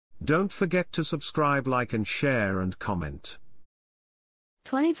Don't forget to subscribe, like and share and comment.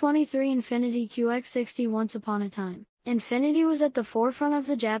 2023 Infiniti QX60. Once upon a time, Infiniti was at the forefront of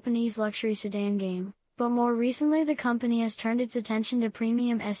the Japanese luxury sedan game, but more recently the company has turned its attention to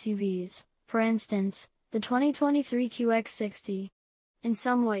premium SUVs, for instance, the 2023 QX60. In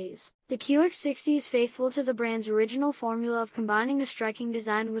some ways, the QX60 is faithful to the brand's original formula of combining a striking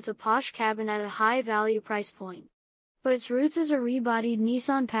design with a posh cabin at a high-value price point. But its roots as a rebodied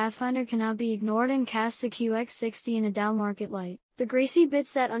Nissan Pathfinder cannot be ignored and cast the QX60 in a down-market light. The greasy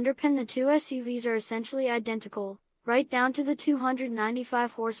bits that underpin the two SUVs are essentially identical, right down to the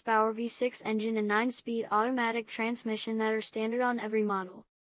 295 horsepower V6 engine and 9-speed automatic transmission that are standard on every model.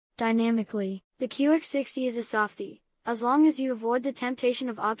 Dynamically, the QX60 is a softie, as long as you avoid the temptation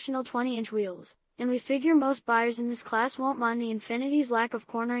of optional 20-inch wheels, and we figure most buyers in this class won't mind the Infiniti's lack of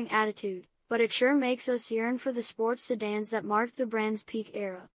cornering attitude, but it sure makes us yearn for the sports sedans that marked the brand's peak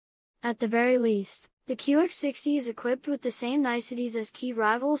era. At the very least, the QX60 is equipped with the same niceties as key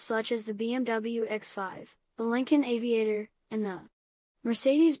rivals such as the BMW X5, the Lincoln Aviator, and the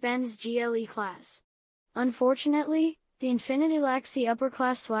Mercedes-Benz GLE class. Unfortunately, the Infiniti lacks the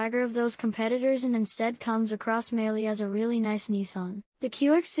upper-class swagger of those competitors and instead comes across merely as a really nice Nissan. The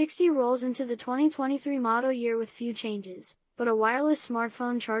QX60 rolls into the 2023 model year with few changes, but a wireless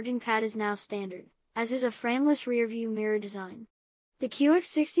smartphone charging pad is now standard, as is a frameless rear-view mirror design. The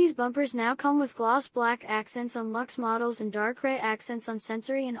QX60's bumpers now come with gloss black accents on luxe models and dark gray accents on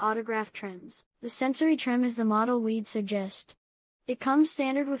Sensory and Autograph trims. The Sensory trim is the model we'd suggest. It comes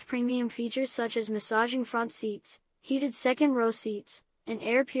standard with premium features such as massaging front seats, heated second-row seats, an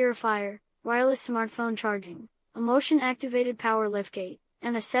air purifier, wireless smartphone charging, a motion-activated power liftgate,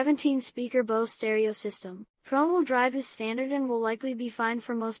 and a 17-speaker Bose stereo system. Front-wheel drive is standard and will likely be fine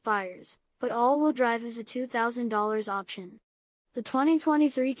for most buyers, but all-wheel drive is a $2,000 option. The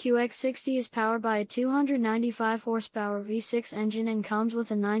 2023 QX60 is powered by a 295 horsepower V6 engine and comes with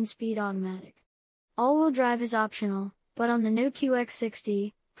a 9-speed automatic. All-wheel drive is optional, but on the new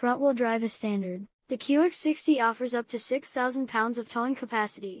QX60, front-wheel drive is standard. The QX60 offers up to 6,000 pounds of towing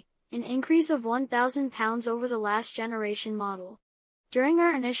capacity, an increase of 1,000 pounds over the last generation model. During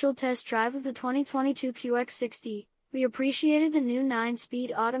our initial test drive of the 2022 QX60, we appreciated the new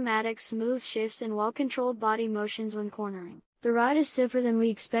 9-speed automatic smooth shifts and well-controlled body motions when cornering. The ride is stiffer than we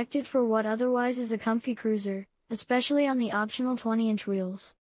expected for what otherwise is a comfy cruiser, especially on the optional 20-inch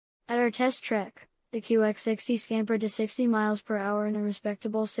wheels. At our test trek, the QX60 scampered to 60 miles per hour in a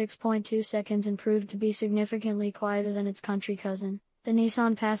respectable 6.2 seconds and proved to be significantly quieter than its country cousin, the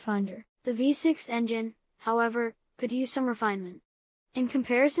Nissan Pathfinder. The V6 engine, however, could use some refinement. In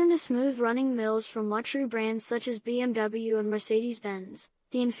comparison to smooth-running mills from luxury brands such as BMW and Mercedes-Benz,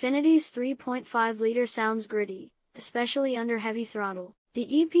 the Infiniti's 3.5-liter sounds gritty, especially under heavy throttle. The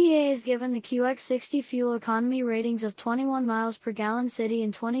EPA has given the QX60 fuel economy ratings of 21 miles per gallon city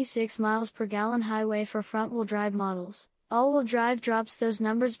and 26 miles per gallon highway for front-wheel drive models. All-wheel drive drops those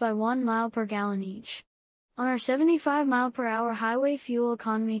numbers by 1 mile per gallon each. On our 75 mile per hour highway fuel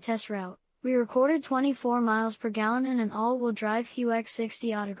economy test route, we recorded 24 miles per gallon in an all-wheel drive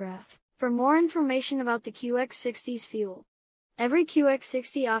QX60 Autograph. For more information about the QX60's fuel, every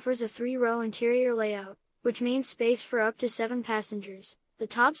QX60 offers a 3-row interior layout, which means space for up to 7 passengers. The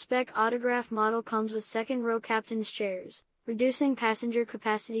top-spec Autograph model comes with second-row captain's chairs, reducing passenger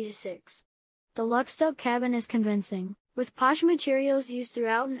capacity to 6. The luxed-up cabin is convincing, with posh materials used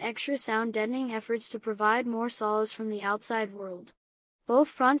throughout and extra sound-deadening efforts to provide more solace from the outside world. Both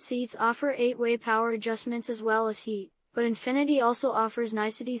front seats offer 8-way power adjustments as well as heat, but Infiniti also offers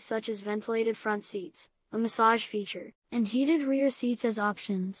niceties such as ventilated front seats, a massage feature, and heated rear seats as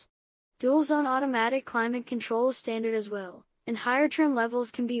options. Dual-zone automatic climate control is standard as well, and higher trim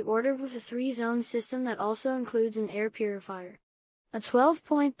levels can be ordered with a 3-zone system that also includes an air purifier. A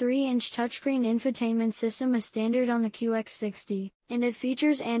 12.3-inch touchscreen infotainment system is standard on the QX60, and it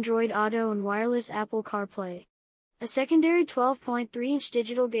features Android Auto and wireless Apple CarPlay. A secondary 12.3-inch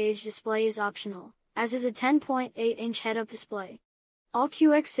digital gauge display is optional, as is a 10.8-inch head-up display. All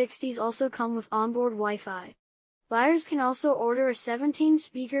QX60s also come with onboard Wi-Fi. Buyers can also order a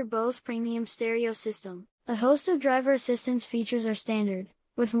 17-speaker Bose premium stereo system. A host of driver assistance features are standard,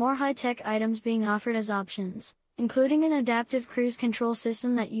 with more high-tech items being offered as options, including an adaptive cruise control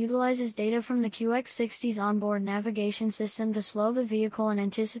system that utilizes data from the QX60's onboard navigation system to slow the vehicle in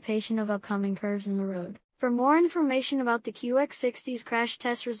anticipation of upcoming curves in the road. For more information about the QX60's crash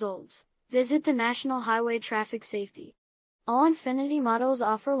test results, visit the National Highway Traffic Safety. All Infiniti models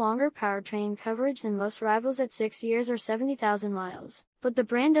offer longer powertrain coverage than most rivals at 6 years or 70,000 miles. but the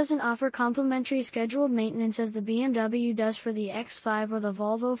brand doesn't offer complimentary scheduled maintenance as the BMW does for the X5 or the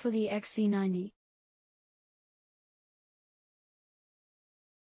Volvo for the XC90.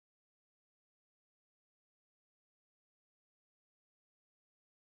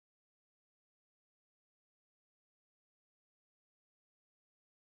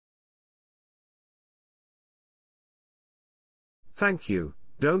 Thank you.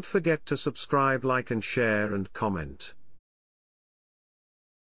 Don't forget to subscribe, like and share and comment.